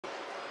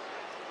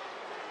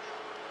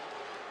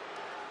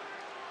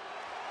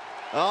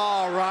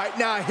All right,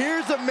 now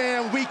here's a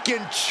man we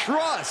can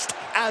trust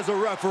as a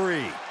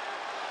referee.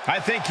 I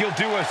think he'll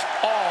do us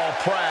all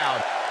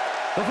proud.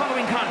 The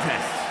following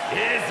contest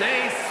is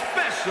a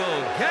special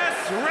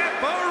guest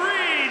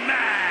referee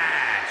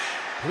match.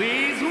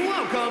 Please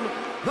welcome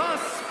the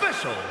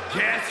special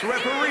guest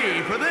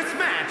referee for this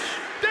match,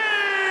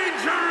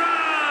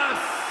 Dangerous!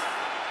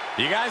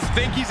 You guys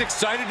think he's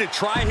excited to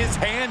try his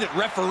hand at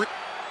referee?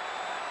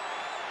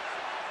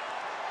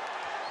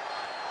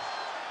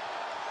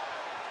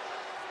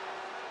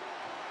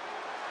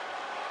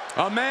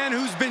 A man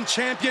who's been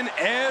champion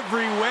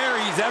everywhere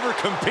he's ever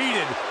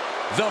competed,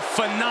 the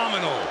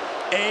phenomenal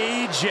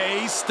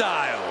AJ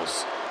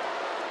Styles.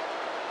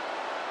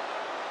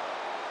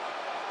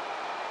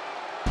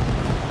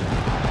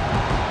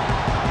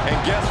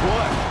 And guess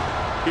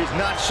what? He's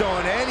not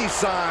showing any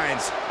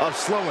signs of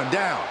slowing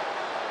down.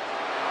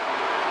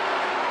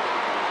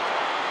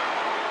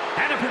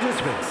 And the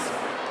participants,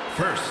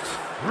 first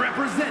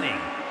representing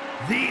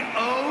the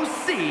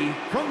OC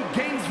from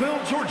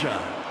Gainesville, Georgia,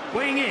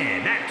 weighing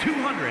in at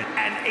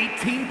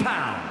 218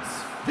 pounds,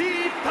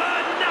 the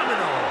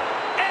phenomenal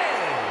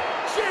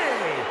AJ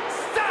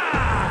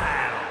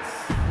Styles.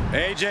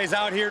 AJ's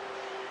out here.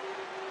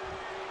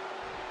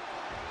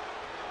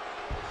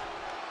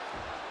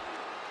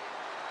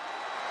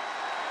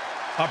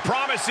 A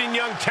promising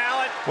young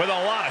talent with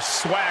a lot of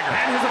swagger.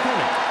 And his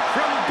opponent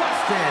from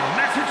Boston,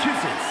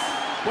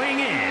 Massachusetts, weighing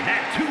in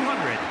at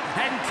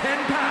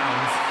 210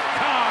 pounds,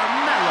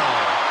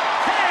 Carmelo.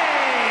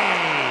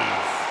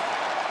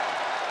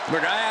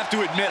 Look, I have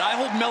to admit, I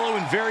hold Melo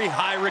in very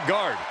high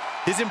regard.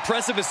 His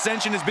impressive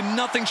ascension has been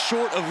nothing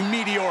short of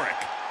meteoric.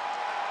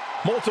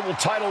 Multiple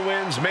title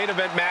wins, main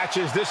event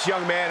matches. This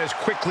young man has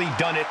quickly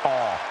done it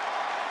all.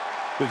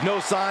 With no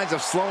signs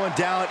of slowing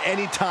down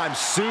anytime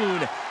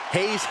soon,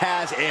 Hayes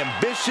has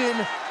ambition,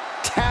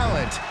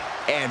 talent,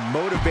 and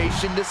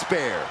motivation to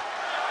spare.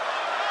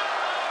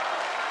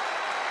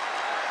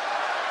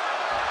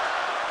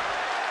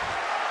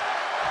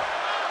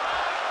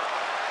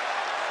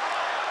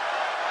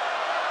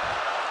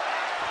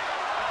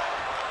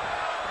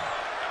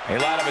 A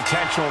lot of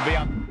attention will be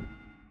on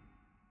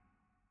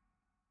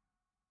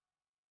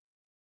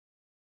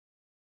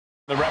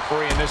the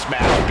referee in this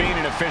match. Being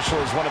an official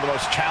is one of the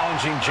most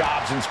challenging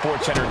jobs in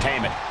sports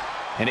entertainment,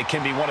 and it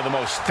can be one of the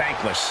most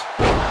thankless.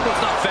 Well,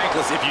 it's not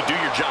thankless if you do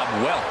your job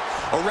well.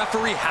 A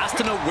referee has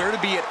to know where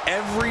to be at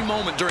every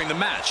moment during the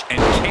match and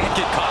can't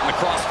get caught in the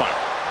crossfire.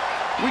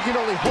 We can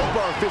only hope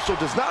our official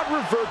does not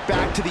revert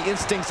back to the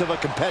instincts of a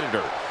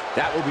competitor.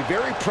 That will be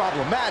very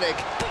problematic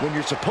when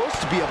you're supposed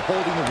to be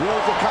upholding the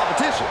rules of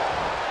competition.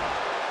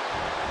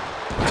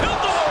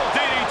 Tilt-a-hole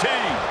DDT!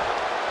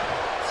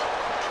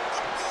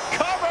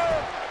 Cover!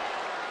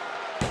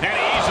 And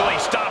he easily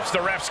stops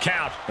the ref's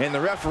count. And the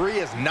referee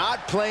is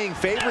not playing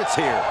favorites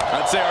here.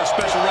 I'd say our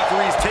special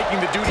referee is taking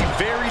the duty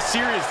very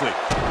seriously.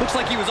 Looks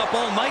like he was up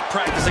all night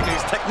practicing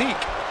his technique.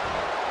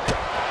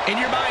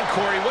 In your mind,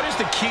 Corey, what is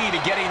the key to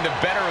getting the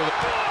better of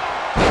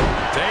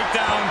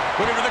Takedown,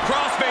 looking for the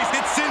crossface,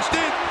 it's cinched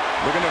in.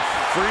 Looking to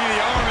free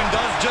the arm and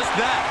does just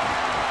that.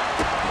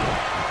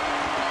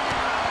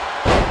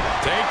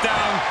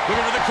 Takedown,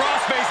 looking for the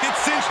crossface,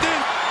 it's cinched in.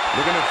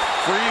 Looking to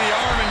free the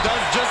arm and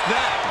does just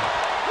that.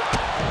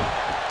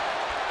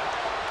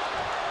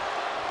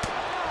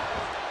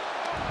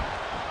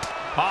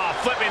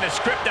 flipping the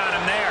script on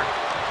him there.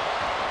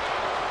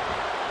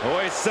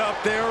 Hoists up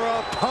their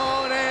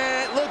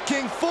opponent,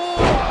 looking for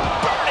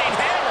burning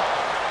hammer.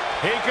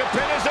 He could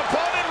pin his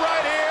opponent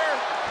right here.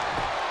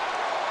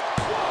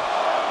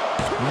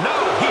 No,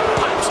 he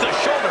pops the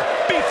shoulder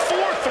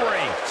before 3.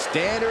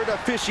 Standard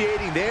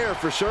officiating there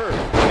for sure.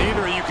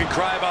 Neither of you can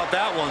cry about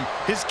that one.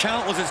 His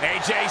count was his...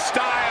 AJ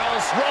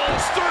Styles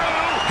rolls through.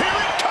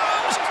 Here it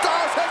comes.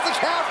 Styles has the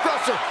calf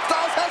crusher.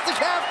 Styles has the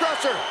calf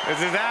crusher.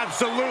 This is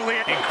absolutely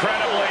an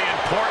incredibly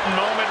important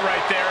moment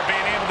right there,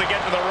 being able to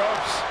get to the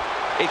ropes.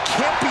 It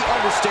can't be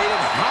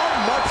understated how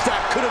much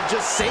that could have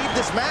just saved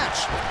this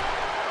match.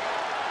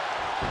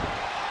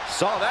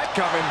 Saw that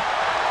coming.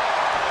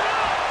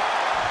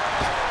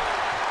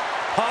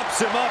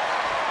 Pops him up.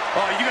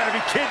 Oh, you gotta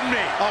be kidding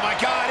me. Oh my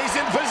God, he's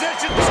in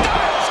position.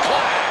 Styles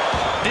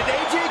clash. Did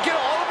AJ get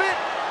all of it?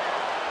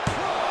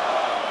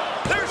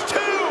 There's 2.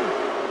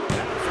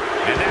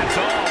 And that's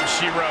all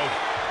she wrote.